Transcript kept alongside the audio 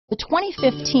The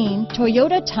 2015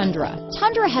 Toyota Tundra.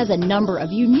 Tundra has a number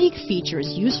of unique features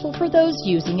useful for those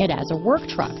using it as a work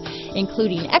truck,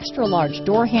 including extra-large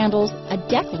door handles, a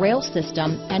deck rail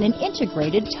system, and an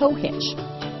integrated tow hitch.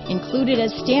 Included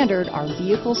as standard are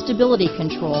vehicle stability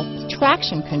control,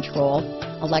 traction control,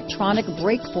 electronic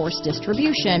brake force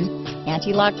distribution,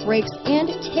 anti-lock brakes,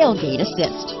 and tailgate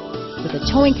assist. With a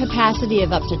towing capacity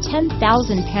of up to 10,000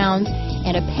 pounds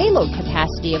and a payload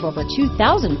capacity of over 2,000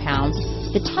 pounds,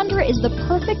 the Tundra is the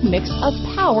perfect mix of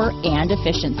power and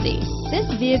efficiency. This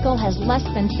vehicle has less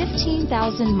than 15,000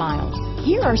 miles.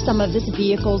 Here are some of this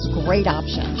vehicle's great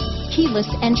options: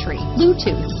 keyless entry,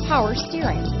 Bluetooth, power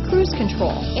steering, cruise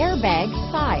control, airbag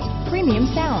side, premium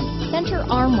sound, center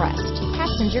armrest,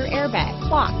 passenger airbag,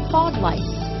 clock, fog lights,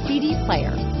 CD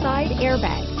player, side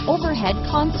airbag, overhead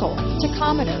console,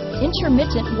 tachometer,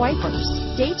 intermittent wipers,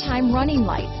 daytime running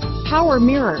lights, power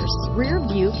mirrors, rear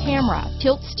view camera,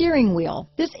 tilt steering wheel.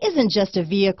 This isn't just a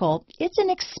vehicle, it's an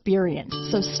experience.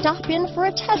 So stop in for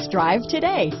a test drive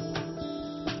today.